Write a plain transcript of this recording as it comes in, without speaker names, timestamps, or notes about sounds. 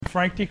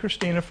Frank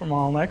DiCristina from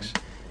Allnex,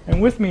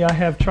 and with me I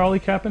have Charlie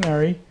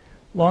Caponeri,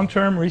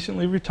 long-term,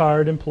 recently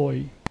retired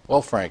employee.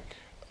 Well, Frank,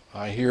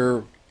 I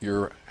hear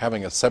you're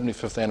having a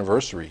 75th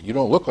anniversary. You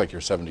don't look like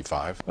you're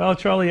 75. Well,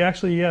 Charlie,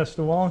 actually, yes,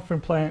 the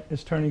Wallingford plant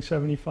is turning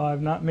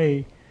 75, not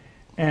me.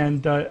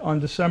 And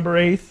on December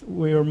 8th,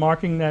 we are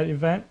marking that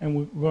event, and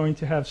we're going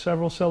to have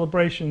several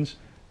celebrations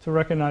to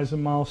recognize the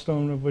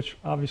milestone, of which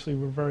obviously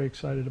we're very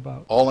excited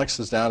about. Allnex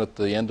is down at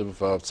the end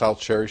of South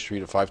Cherry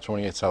Street at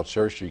 528 South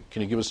Cherry Street.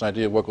 Can you give us an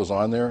idea of what goes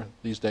on there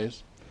these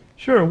days?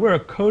 Sure, we're a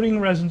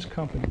coating resins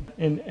company.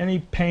 In any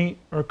paint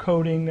or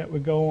coating that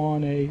would go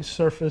on a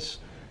surface,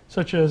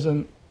 such as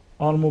an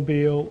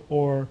automobile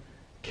or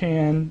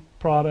can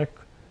product,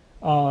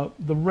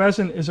 the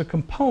resin is a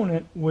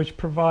component which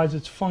provides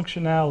its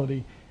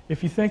functionality.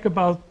 If you think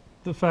about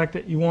the fact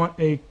that you want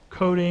a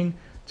coating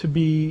to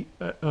be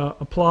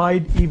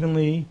applied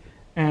evenly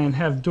and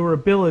have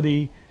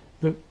durability,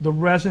 the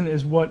resin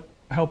is what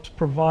helps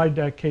provide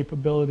that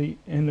capability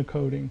in the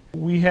coating.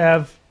 We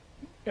have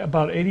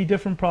about 80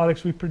 different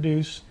products we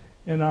produce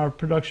in our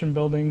production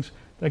buildings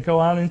that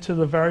go out into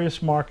the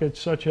various markets,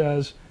 such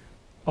as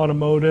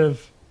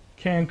automotive,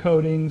 can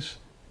coatings,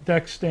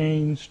 deck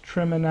stains,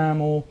 trim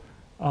enamel,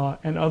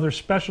 and other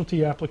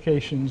specialty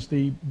applications.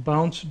 The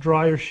bounce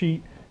dryer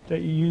sheet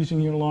that you use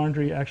in your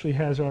laundry actually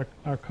has our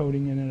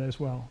coating in it as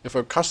well. If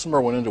a customer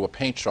went into a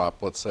paint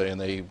shop, let's say,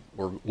 and they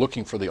were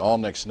looking for the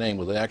Allnex name,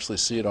 would they actually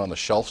see it on the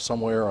shelf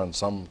somewhere on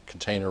some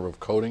container of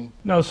coating?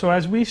 No, so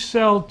as we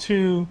sell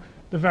to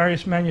the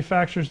various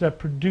manufacturers that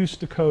produce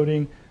the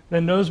coating,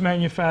 then those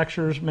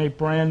manufacturers may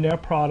brand their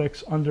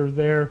products under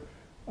their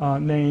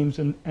names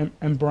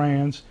and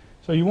brands.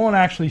 So you won't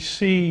actually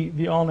see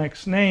the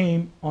Allnex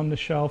name on the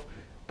shelf,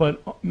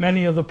 but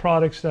many of the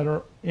products that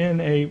are in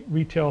a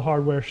retail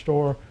hardware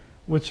store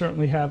would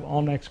certainly have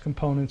Allnex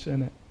components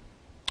in it.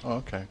 Oh,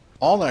 okay.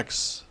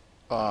 Allnex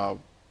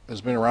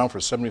has been around for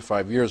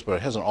 75 years, but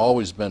it hasn't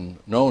always been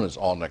known as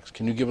Allnex.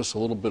 Can you give us a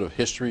little bit of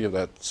history of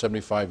that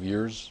 75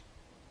 years?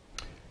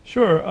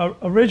 Sure.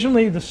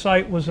 Originally, the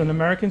site was an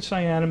American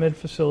cyanamide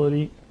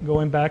facility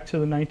going back to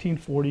the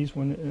 1940s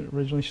when it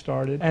originally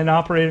started, and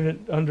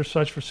operated under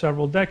such for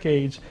several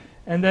decades.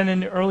 And then in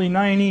the early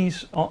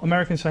 90s,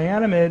 American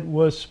Cyanamide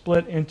was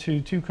split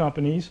into two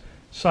companies,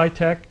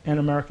 Cytec and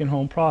American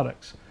Home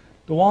Products.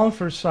 The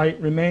Wallingford site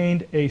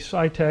remained a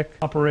Cytec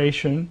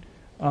operation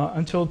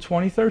until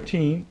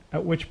 2013,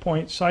 at which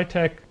point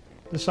Cytec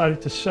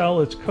decided to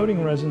sell its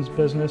coating resins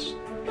business,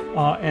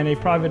 and a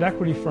private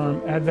equity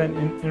firm, Advent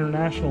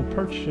International,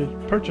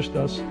 purchased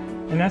us,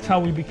 and that's how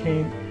we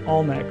became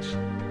Allnex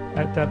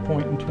at that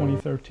point in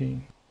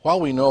 2013. While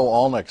we know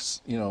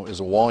Allnex, is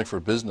a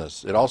Wallingford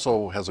business, it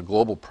also has a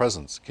global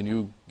presence. Can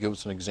you give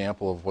us an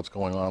example of what's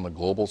going on the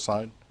global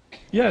side?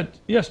 Yeah,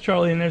 yes,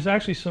 Charlie, and there's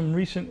actually some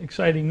recent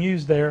exciting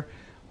news there.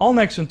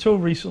 Allnex, until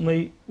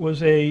recently,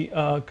 was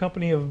a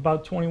company of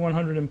about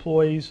 2,100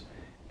 employees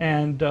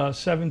and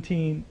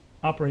 17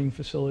 operating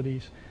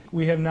facilities.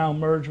 We have now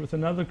merged with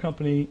another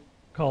company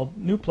called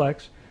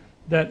Nuplex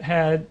that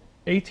had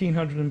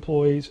 1,800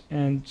 employees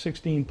and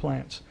 16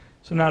 plants.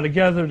 So now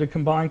together the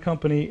combined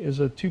company is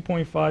a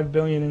 $2.5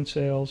 billion in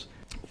sales,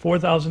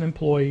 4,000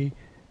 employee,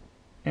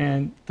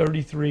 and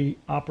 33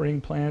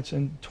 operating plants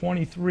and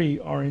 23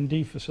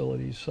 R&D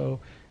facilities. So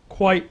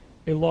quite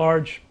a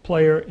large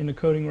player in the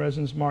coating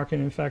resins market.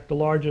 In fact, the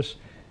largest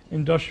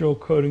industrial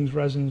coatings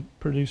resin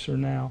producer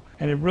now.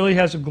 And it really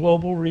has a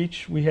global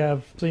reach. We'll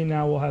have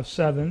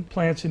 7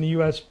 plants in the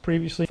U.S.,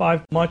 previously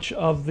 5. Much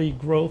of the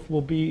growth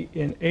will be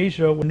in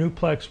Asia, where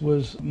Nuplex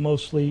was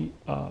mostly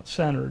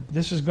centered.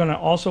 This is going to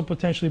also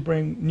potentially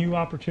bring new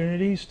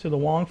opportunities to the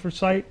Wallingford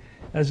site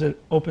as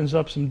it opens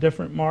up some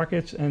different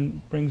markets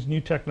and brings new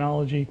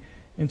technology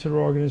into the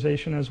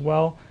organization as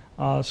well.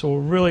 So we're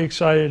really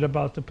excited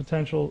about the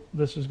potential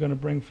this is going to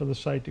bring for the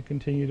site to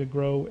continue to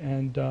grow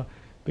and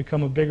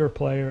become a bigger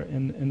player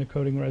in the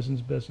coating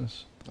resins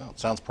business. Well, it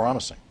sounds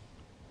promising.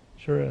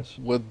 Sure is.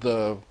 With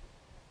the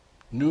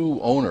new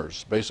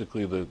owners,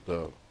 basically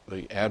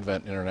the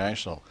Advent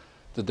International,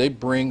 did they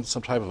bring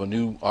some type of a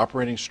new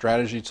operating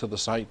strategy to the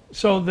site?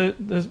 So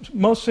the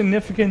most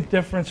significant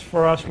difference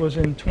for us was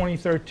in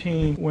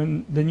 2013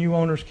 when the new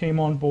owners came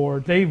on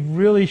board. They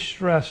really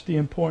stressed the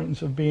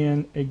importance of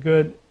being a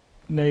good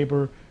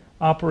neighbor,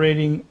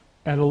 operating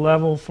at a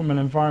level from an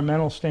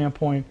environmental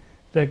standpoint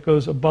that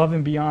goes above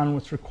and beyond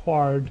what's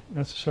required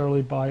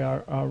necessarily by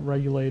our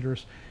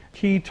regulators.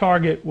 Key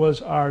target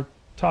was our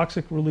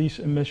toxic release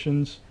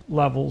emissions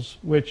levels,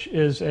 which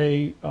is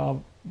a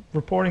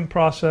reporting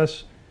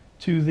process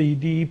to the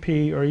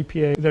DEP or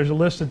EPA. There's a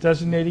list of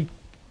designated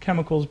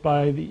chemicals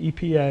by the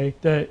EPA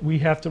that we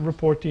have to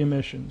report the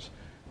emissions.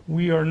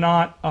 We are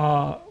not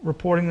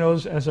reporting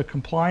those as a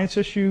compliance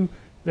issue.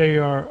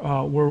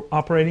 We're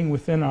operating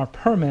within our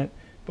permit,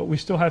 but we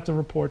still have to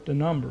report the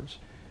numbers.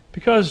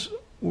 Because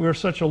we're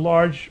such a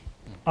large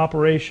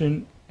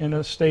operation in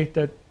a state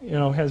that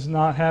has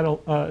not had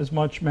as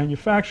much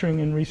manufacturing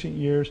in recent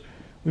years,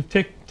 we've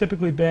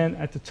typically been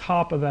at the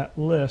top of that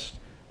list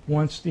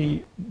once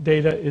the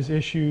data is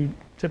issued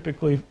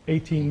typically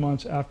 18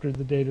 months after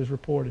the data is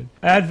reported.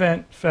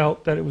 Advent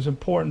felt that it was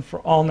important for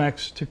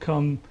Allnex to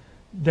come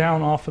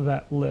down off of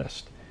that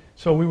list.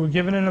 So we were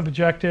given an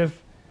objective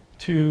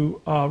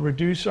to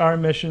reduce our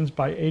emissions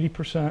by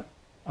 80%,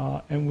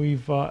 and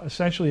we've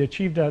essentially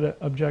achieved that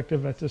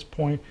objective at this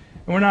point.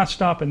 And we're not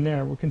stopping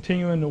there. We're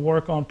continuing to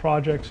work on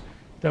projects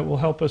that will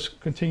help us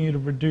continue to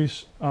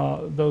reduce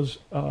those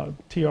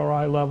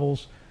TRI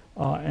levels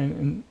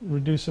and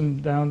reduce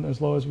them down as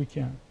low as we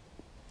can.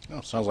 Oh,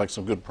 sounds like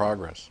some good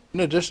progress. In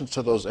addition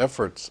to those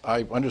efforts,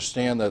 I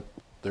understand that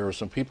there were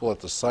some people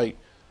at the site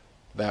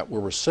that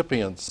were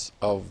recipients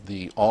of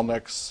the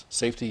Allnex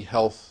Safety,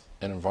 Health,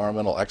 and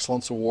Environmental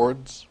Excellence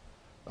Awards.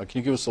 Can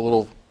you give us a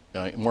little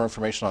more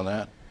information on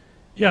that?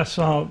 Yes,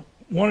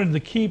 one of the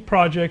key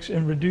projects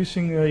in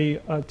reducing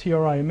the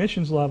TRI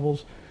emissions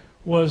levels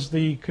was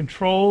the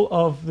control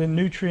of the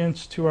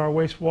nutrients to our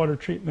wastewater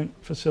treatment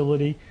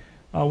facility,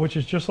 which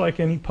is just like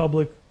any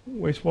public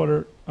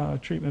wastewater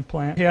treatment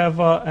plant. We have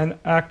an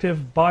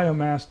active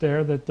biomass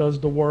there that does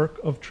the work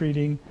of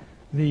treating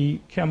the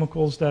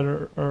chemicals that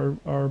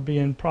are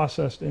being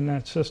processed in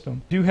that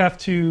system. You do have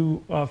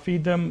to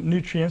feed them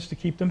nutrients to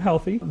keep them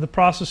healthy. The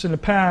process in the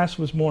past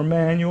was more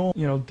manual,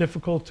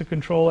 difficult to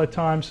control at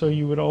times, so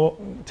you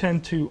would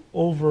tend to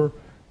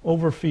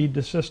overfeed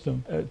the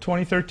system.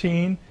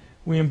 2013,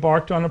 we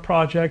embarked on a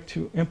project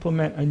to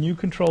implement a new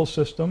control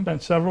system,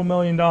 spent several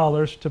 $million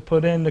to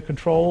put in the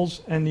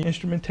controls and the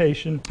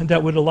instrumentation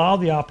that would allow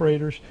the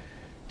operators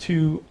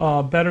to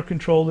better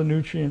control the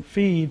nutrient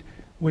feed,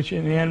 which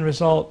in the end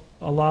result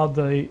allowed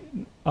the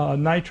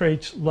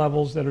nitrates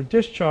levels that are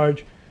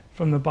discharged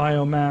from the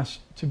biomass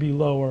to be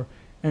lower.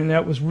 And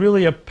that was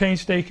really a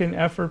painstaking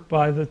effort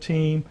by the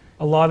team,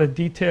 a lot of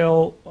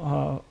detail,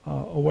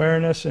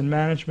 awareness and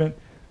management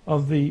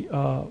of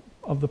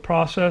the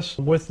process.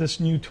 With this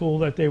new tool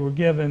that they were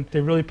given,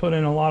 they really put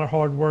in a lot of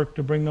hard work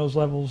to bring those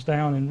levels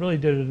down and really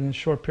did it in a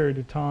short period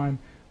of time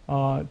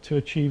to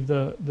achieve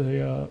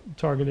the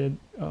targeted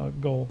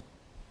goal.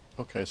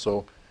 Okay,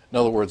 so in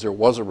other words, there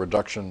was a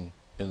reduction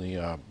in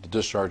the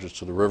discharges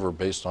to the river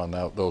based on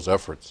those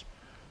efforts.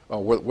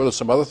 Were there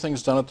some other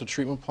things done at the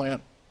treatment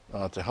plant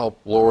to help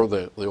lower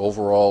the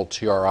overall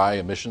TRI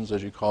emissions,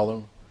 as you call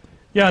them?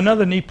 Yeah,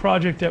 another neat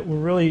project that we're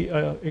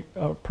really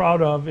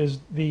proud of is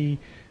the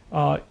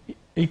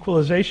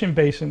equalization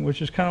basin,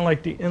 which is kind of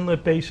like the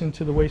inlet basin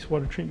to the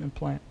wastewater treatment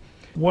plant.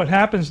 What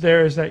happens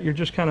there is that you're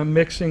just kind of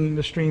mixing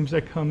the streams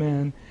that come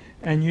in,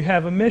 and you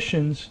have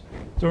emissions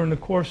during the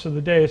course of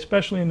the day,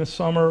 especially in the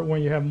summer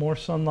when you have more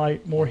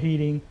sunlight, more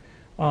heating.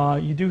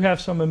 You do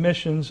have some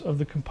emissions of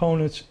the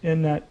components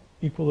in that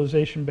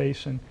equalization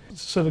basin.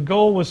 So the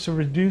goal was to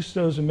reduce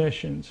those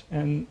emissions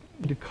and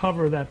to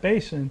cover that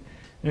basin.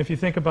 And if you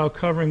think about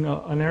covering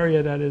an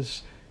area that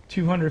is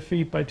 200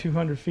 feet by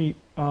 200 feet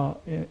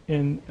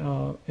in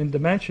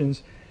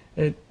dimensions,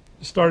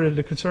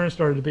 the concern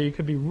started to be it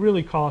could be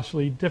really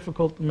costly,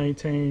 difficult to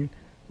maintain,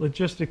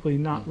 logistically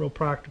not real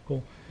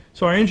practical.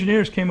 So our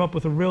engineers came up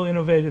with a real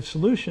innovative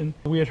solution.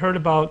 We had heard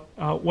about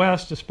out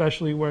west,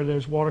 especially where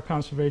there's water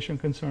conservation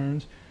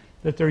concerns,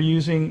 that they're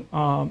using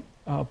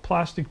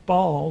plastic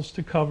balls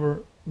to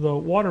cover the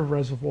water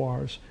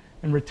reservoirs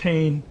and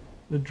retain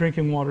the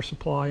drinking water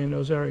supply in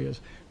those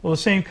areas. Well, the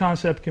same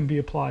concept can be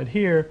applied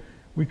here.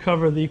 We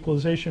cover the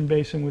equalization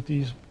basin with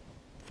these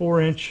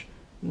 4-inch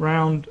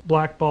round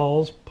black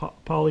balls,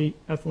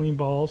 polyethylene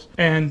balls,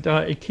 and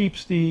it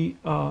keeps the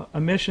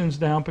emissions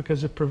down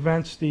because it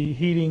prevents the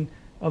heating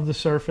of the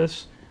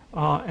surface,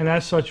 and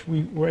as such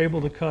we were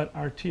able to cut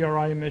our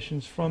TRI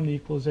emissions from the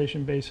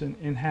equalization basin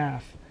in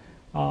half,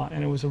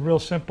 and it was a real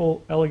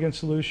simple, elegant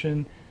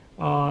solution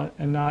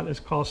and not as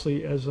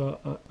costly as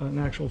an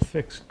actual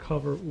fixed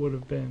cover would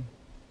have been.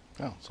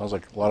 Yeah, sounds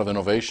like a lot of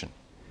innovation.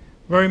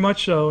 Very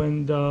much so,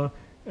 and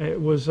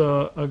it was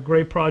a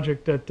great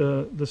project that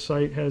the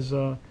site has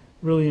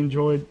really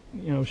enjoyed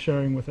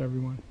sharing with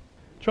everyone.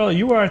 Charlie,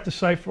 you were at the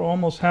site for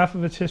almost half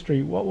of its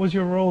history. What was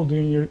your role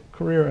during your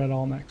career at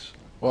Allnex?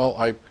 Well,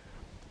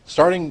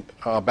 starting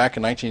back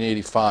in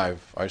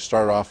 1985, I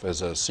started off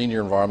as a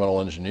senior environmental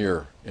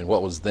engineer in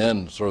what was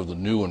then sort of the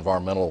new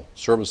environmental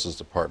services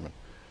department.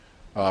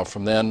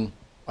 From then,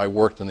 I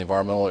worked in the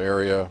environmental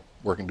area,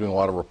 doing a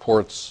lot of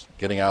reports,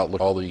 getting out,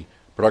 looking at all the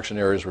production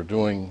areas we're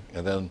doing,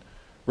 and then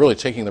really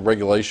taking the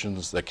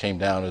regulations that came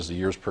down as the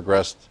years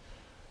progressed,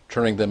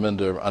 turning them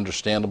into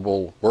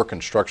understandable work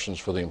instructions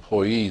for the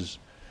employees,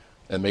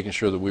 and making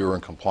sure that we were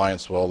in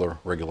compliance with all the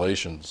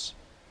regulations.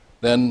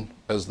 Then,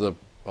 as the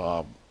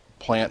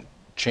plant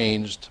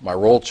changed, my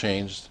role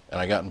changed, and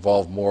I got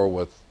involved more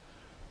with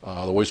the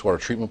wastewater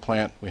treatment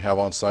plant we have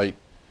on site,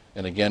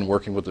 and again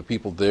working with the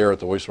people there at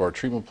the wastewater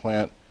treatment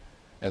plant,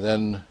 and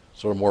then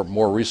sort of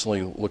more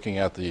recently looking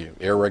at the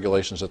air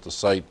regulations at the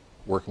site,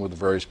 working with the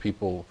various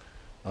people,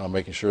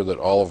 making sure that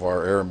all of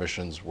our air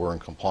emissions were in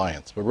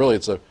compliance. But really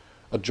it's a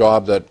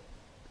job that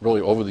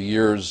really over the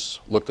years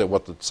looked at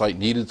what the site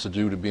needed to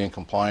do to be in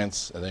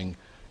compliance, and then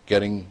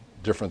getting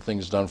different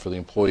things done for the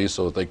employees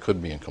so that they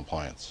could be in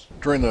compliance.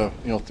 During the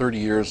 30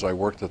 years I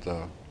worked at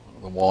the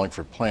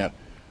Wallingford plant,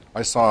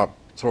 I saw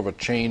sort of a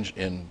change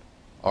in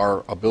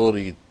our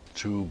ability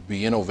to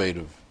be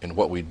innovative in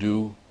what we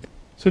do.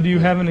 So do you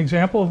have an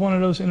example of one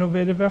of those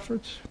innovative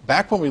efforts?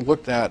 Back when we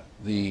looked at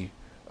the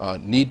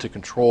need to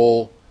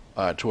control,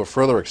 to a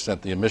further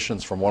extent, the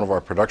emissions from one of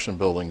our production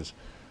buildings,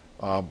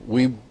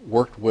 we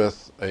worked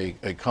with a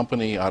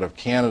company out of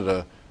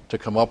Canada to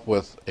come up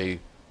with a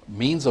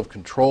means of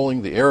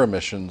controlling the air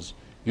emissions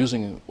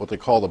using what they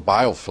call the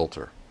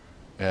biofilter.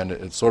 And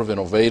it's sort of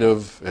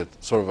innovative.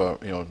 It's sort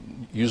of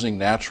using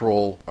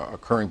natural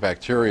occurring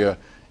bacteria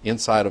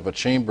inside of a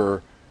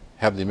chamber,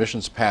 have the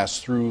emissions pass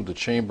through the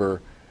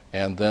chamber,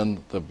 and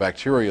then the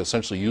bacteria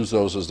essentially use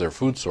those as their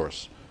food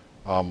source.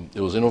 It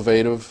was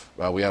innovative.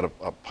 We had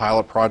a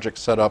pilot project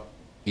set up.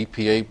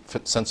 EPA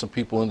sent some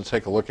people in to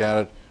take a look at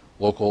it.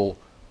 Local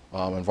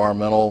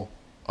environmental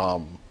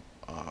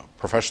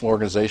professional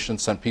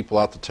organizations sent people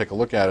out to take a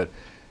look at it.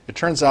 It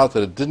turns out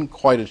that it didn't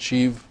quite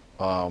achieve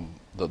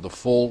the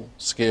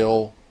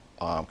full-scale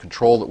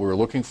control that we were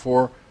looking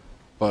for,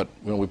 but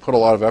we put a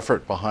lot of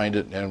effort behind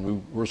it, and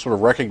we were sort of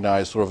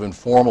recognized sort of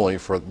informally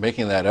for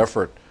making that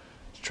effort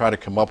to try to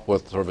come up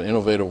with sort of an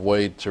innovative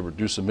way to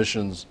reduce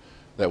emissions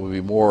that would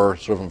be more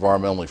sort of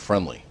environmentally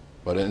friendly.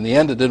 But in the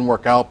end, it didn't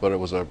work out, but it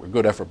was a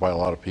good effort by a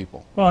lot of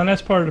people. Well, and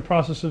that's part of the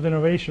process of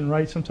innovation,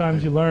 right?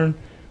 Sometimes you learn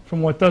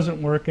from what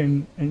doesn't work,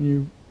 and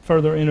you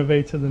further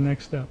innovate to the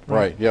next step.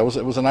 Right. Yeah.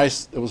 It was a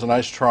nice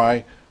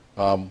try.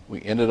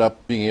 We ended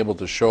up being able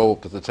to show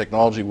that the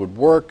technology would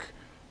work,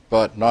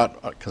 but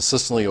not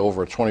consistently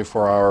over a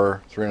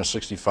 24-hour,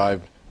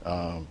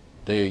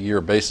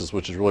 365-day-a-year basis,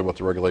 which is really what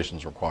the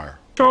regulations require.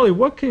 Charlie,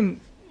 what can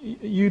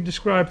you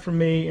describe for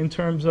me in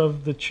terms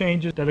of the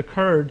changes that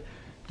occurred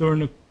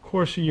during the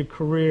course of your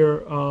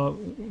career?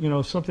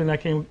 Something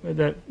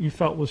that you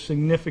felt was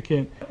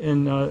significant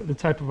in the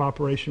type of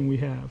operation we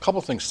have. A couple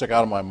of things stick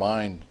out in my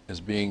mind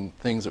as being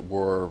things that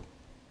were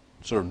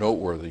sort of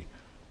noteworthy.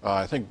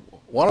 I think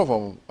one of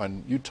them,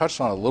 and you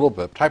touched on it a little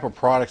bit, type of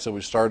products that we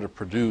started to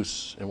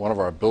produce in one of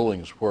our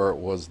buildings, where it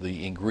was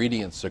the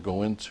ingredients that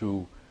go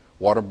into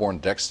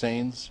waterborne deck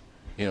stains.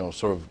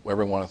 Sort of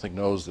everyone I think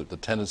knows that the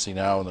tendency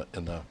now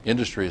in the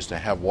industry is to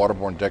have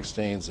waterborne deck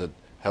stains that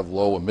have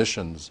low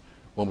emissions.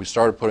 When we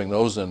started putting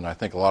those in, I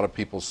think a lot of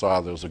people saw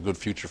there was a good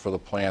future for the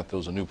plant. There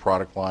was a new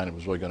product line. It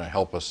was really going to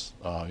help us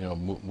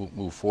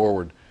move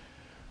forward.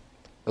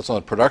 That's on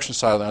the production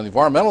side. On the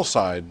environmental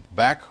side,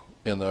 back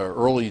in the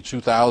early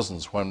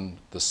 2000s, when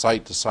the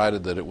site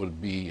decided that it would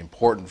be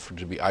important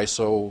to be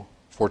ISO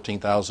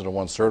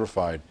 14001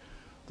 certified,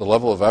 the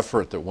level of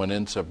effort that went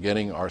into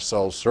getting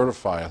ourselves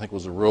certified, I think,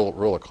 was a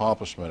real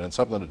accomplishment, and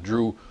something that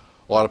drew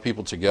a lot of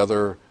people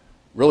together,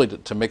 really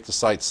to make the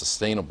site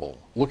sustainable.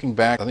 Looking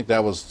back, I think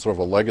that was sort of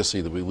a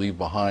legacy that we leave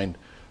behind,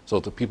 so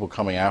that the people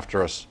coming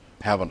after us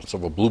have sort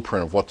of a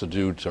blueprint of what to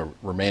do to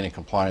remain in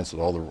compliance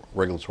with all the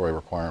regulatory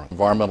requirements.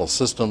 Environmental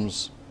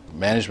systems,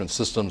 management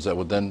systems that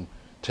would then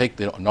take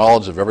the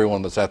knowledge of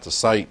everyone that's at the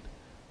site,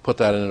 put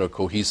that into a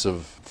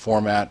cohesive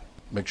format,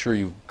 make sure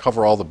you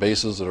cover all the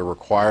bases that are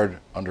required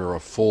under a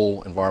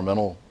full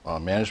environmental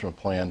management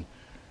plan,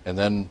 and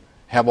then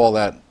have all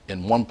that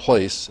in one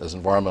place as an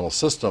environmental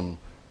system,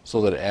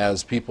 so that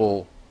as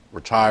people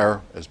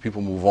retire, as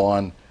people move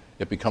on,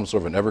 it becomes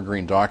sort of an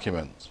evergreen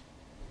document.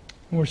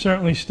 We're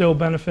certainly still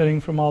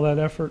benefiting from all that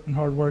effort and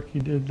hard work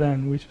you did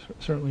then. We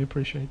certainly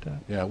appreciate that.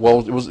 Yeah, well,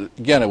 it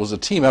was a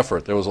team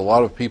effort. There was a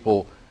lot of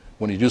people.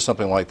 When you do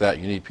something like that,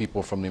 you need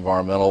people from the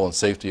environmental and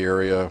safety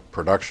area,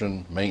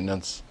 production,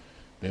 maintenance,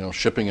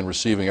 shipping and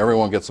receiving.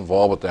 Everyone gets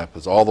involved with that,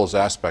 because all those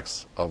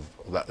aspects of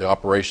the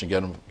operation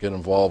get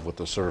involved with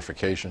the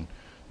certification.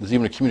 There's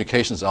even a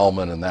communications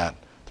element in that,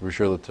 to be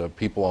sure that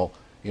people,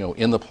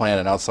 in the plant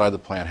and outside the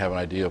plant have an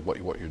idea of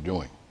what you're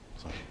doing.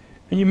 So.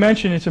 And you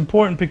mentioned it's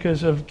important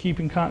because of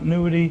keeping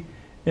continuity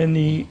in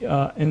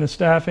the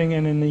staffing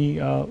and in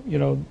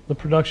the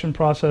production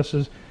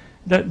processes.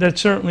 That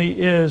certainly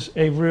is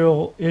a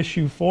real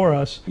issue for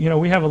us.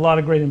 We have a lot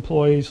of great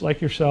employees like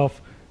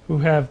yourself who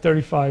have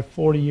 35,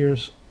 40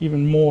 years,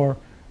 even more,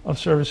 of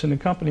service in the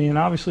company, and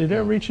obviously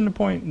they're reaching the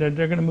point that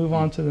they're going to move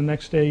on to the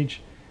next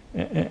stage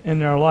in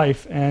their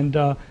life, and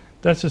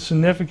that's a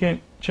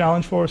significant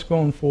challenge for us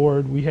going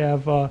forward. We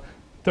have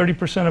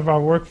 30% of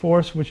our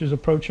workforce which is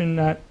approaching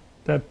that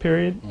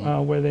period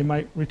where they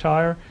might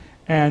retire,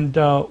 and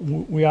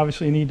we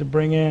obviously need to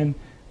bring in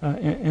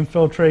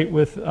infiltrate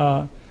with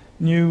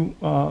new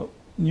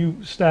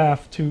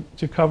staff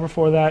to cover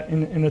for that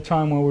in a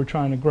time when we're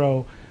trying to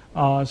grow.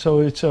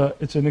 So it's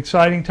an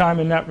exciting time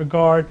in that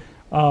regard,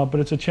 but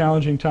it's a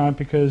challenging time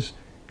because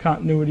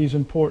continuity is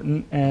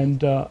important,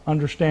 and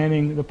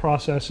understanding the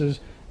processes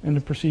and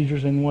the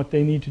procedures and what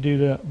they need to do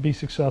to be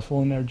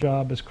successful in their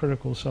job is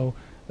critical. So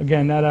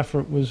again, that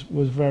effort was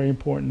very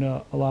important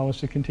to allow us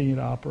to continue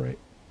to operate.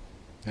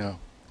 Yeah.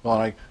 Well,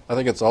 I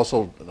think it's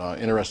also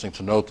interesting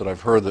to note that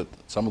I've heard that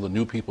some of the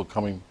new people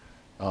coming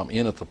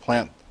in at the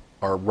plant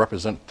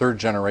represent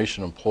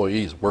third-generation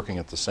employees working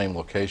at the same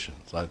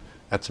locations.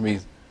 That to me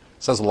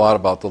says a lot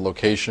about the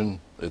location,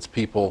 its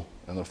people,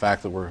 and the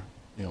fact that we're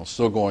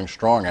still going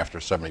strong after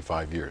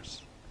 75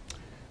 years.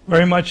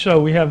 Very much so.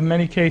 We have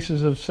many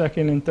cases of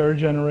second and third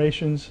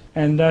generations,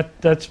 and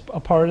that's a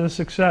part of the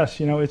success.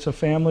 You know, it's a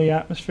family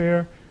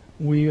atmosphere.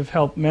 We have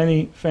helped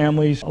many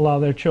families allow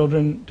their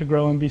children to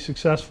grow and be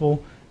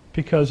successful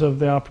because of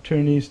the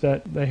opportunities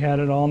that they had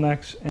at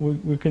Allnex.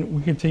 And we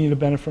continue to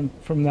benefit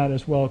from that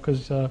as well,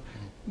 because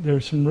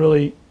there's some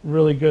really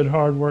good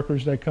hard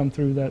workers that come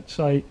through that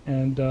site,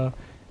 and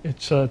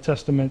it's a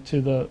testament to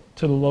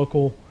the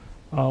local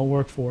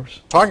workforce.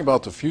 Talking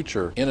about the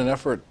future, in an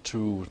effort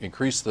to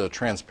increase the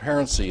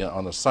transparency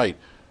on the site,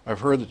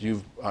 I've heard that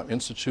you've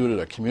instituted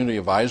a community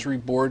advisory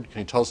board. Can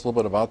you tell us a little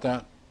bit about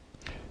that?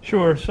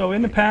 Sure. So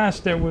in the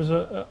past, there was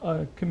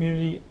a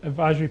community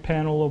advisory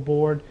panel or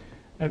board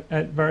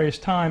at various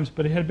times,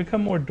 but it had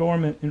become more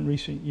dormant in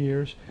recent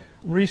years.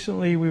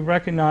 Recently, we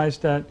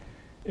recognized that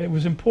it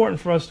was important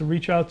for us to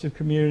reach out to the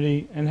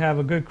community and have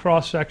a good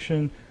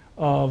cross-section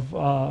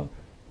of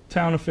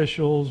town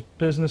officials,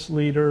 business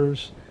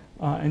leaders,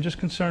 and just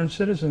concerned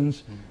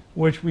citizens,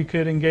 which we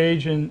could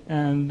engage in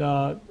and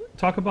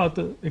talk about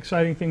the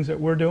exciting things that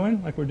we're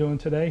doing, like we're doing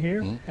today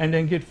here, and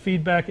then get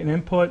feedback and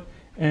input,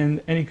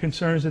 and any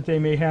concerns that they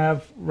may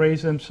have,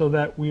 raise them so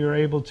that we are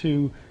able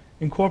to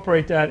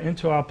incorporate that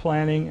into our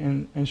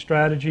planning and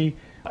strategy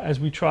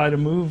as we try to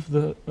move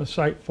the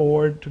site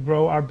forward to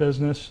grow our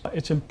business.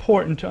 It's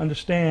important to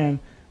understand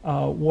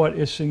what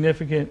is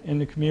significant in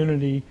the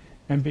community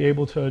and be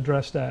able to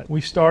address that.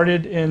 We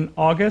started in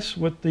August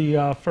with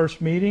the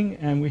first meeting,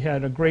 and we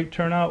had a great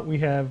turnout. We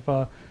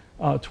have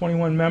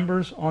 21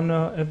 members on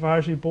the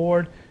advisory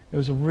board. It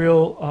was a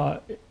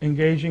real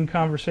engaging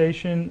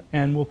conversation,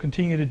 and we'll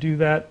continue to do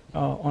that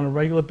on a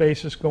regular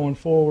basis going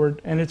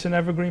forward. And it's an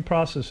evergreen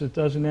process. It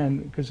doesn't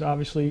end, because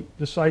obviously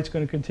the site's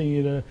going to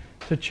continue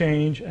to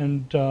change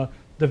and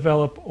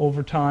develop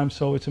over time,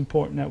 so it's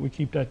important that we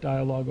keep that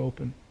dialogue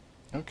open.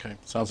 Okay,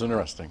 sounds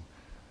interesting.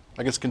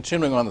 I guess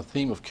continuing on the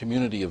theme of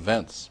community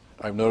events,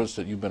 I've noticed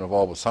that you've been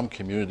involved with some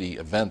community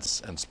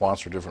events and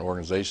sponsor different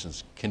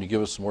organizations. Can you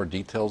give us some more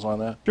details on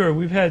that? Sure.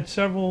 We've had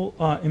several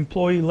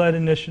employee-led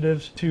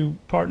initiatives to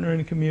partner in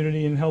the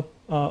community and help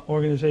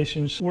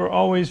organizations. We're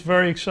always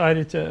very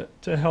excited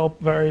to help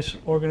various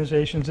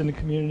organizations in the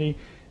community,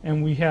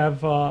 and we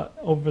have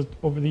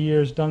over the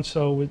years done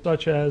so with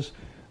such as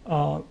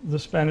the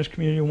Spanish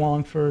community in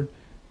Wallingford,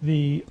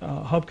 the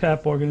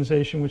Hubcap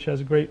organization, which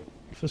has a great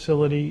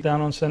facility down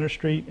on Center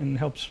Street and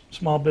helps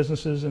small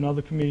businesses and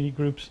other community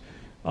groups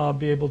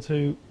be able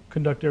to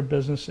conduct their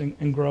business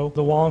and grow.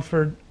 The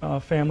Wallingford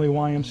Family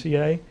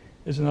YMCA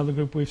is another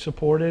group we've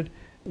supported.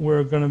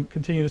 We're going to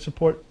continue to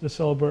support the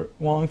Celebrate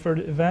Wallingford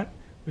event,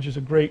 which is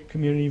a great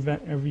community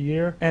event every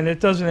year. And it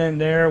doesn't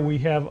end there. We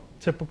have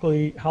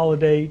typically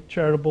holiday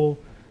charitable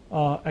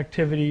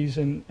activities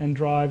and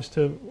drives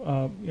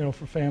to,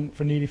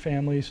 for needy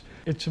families.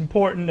 It's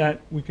important that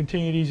we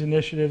continue these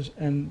initiatives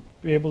and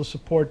be able to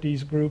support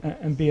these groups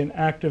and be an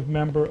active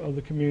member of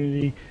the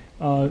community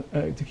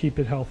to keep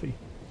it healthy.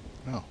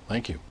 Oh,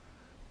 thank you.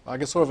 I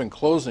guess sort of in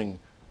closing,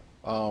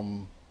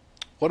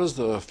 what does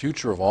the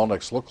future of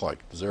Allnex look like?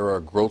 Is there a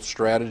growth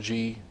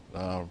strategy,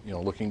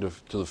 looking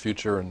to the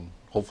future and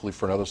hopefully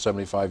for another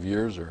 75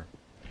 years, or?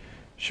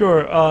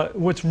 Sure.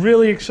 What's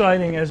really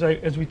exciting, as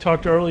we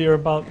talked earlier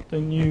about the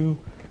new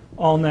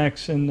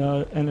Allnex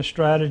and the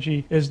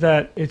strategy, is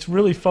that it's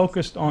really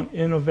focused on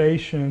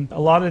innovation. A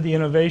lot of the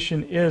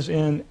innovation is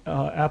in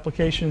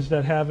applications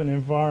that have an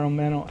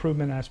environmental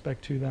improvement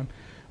aspect to them.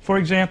 For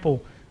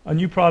example, a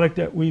new product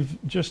that we've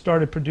just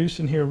started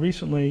producing here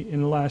recently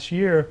in the last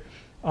year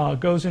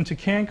goes into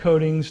can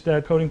coatings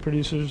that coating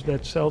producers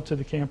that sell to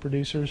the can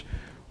producers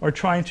are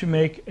trying to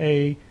make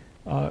a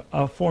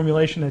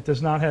formulation that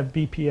does not have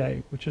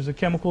BPA, which is a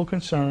chemical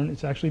concern.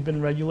 It's actually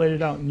been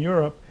regulated out in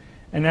Europe,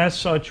 and as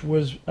such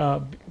was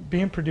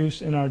being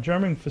produced in our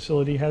German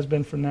facility, has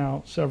been for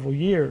now several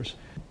years.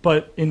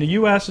 But in the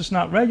U.S. it's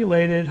not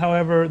regulated.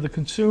 However, the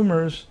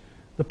consumers,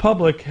 the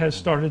public, has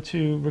started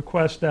to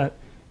request that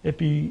it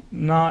be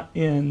not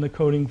in the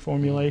coating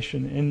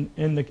formulation,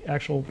 in the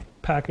actual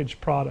packaged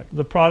product.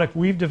 The product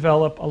we've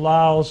developed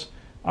allows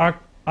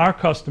our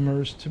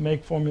customers to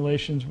make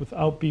formulations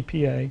without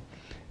BPA,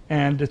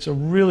 and it's a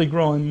really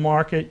growing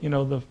market.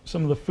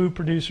 Some of the food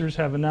producers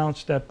have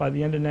announced that by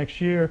the end of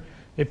next year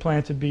they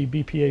plan to be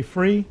BPA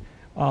free,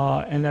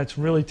 and that's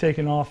really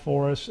taken off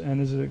for us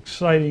and is an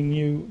exciting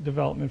new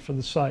development for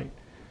the site.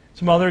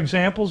 Some other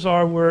examples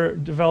are we're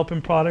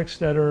developing products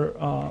that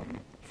are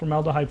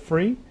formaldehyde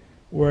free,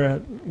 where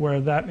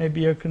that may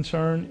be a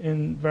concern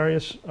in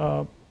various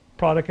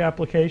product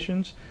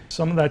applications.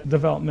 Some of that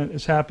development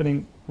is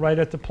happening right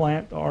at the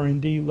plant. The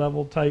R&D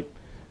level type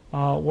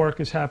work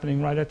is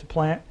happening right at the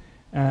plant,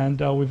 and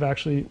we've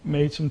actually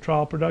made some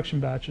trial production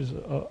batches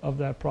of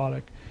that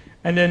product.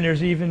 And then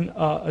there's even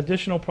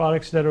additional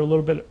products that are a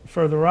little bit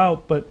further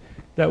out, but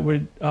that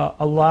would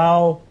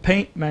allow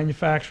paint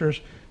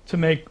manufacturers to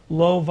make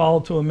low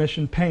volatile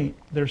emission paint.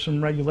 There's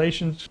some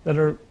regulations that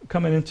are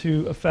coming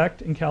into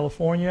effect in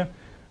California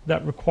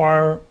that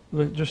require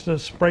just a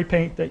spray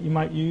paint that you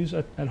might use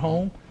at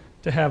home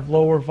to have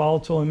lower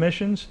volatile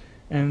emissions.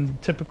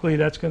 and typically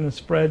that's going to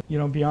spread,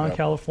 beyond Yep.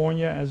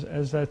 California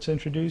as that's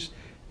introduced,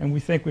 and we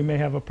think we may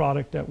have a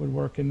product that would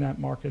work in that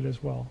market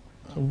as well.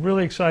 So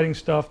really exciting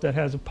stuff that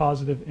has a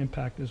positive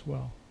impact as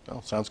well.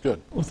 Well, sounds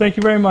good. Well, thank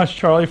you very much,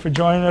 Charlie, for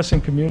joining us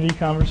in Community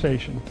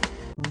Conversation.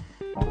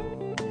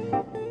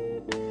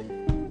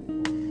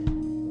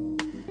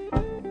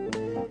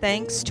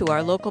 Thanks to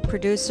our local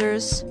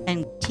producers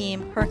and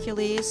Team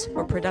Hercules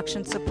for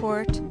production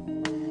support.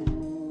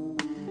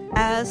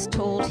 As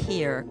told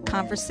here,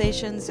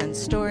 conversations and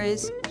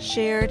stories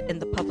shared in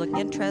the public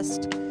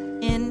interest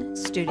in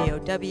Studio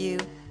W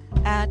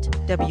at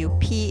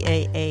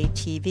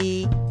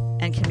WPAA-TV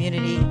and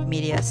Community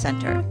Media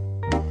Center.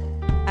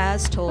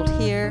 As told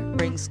here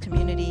brings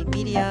community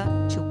media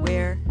to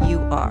where you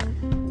are.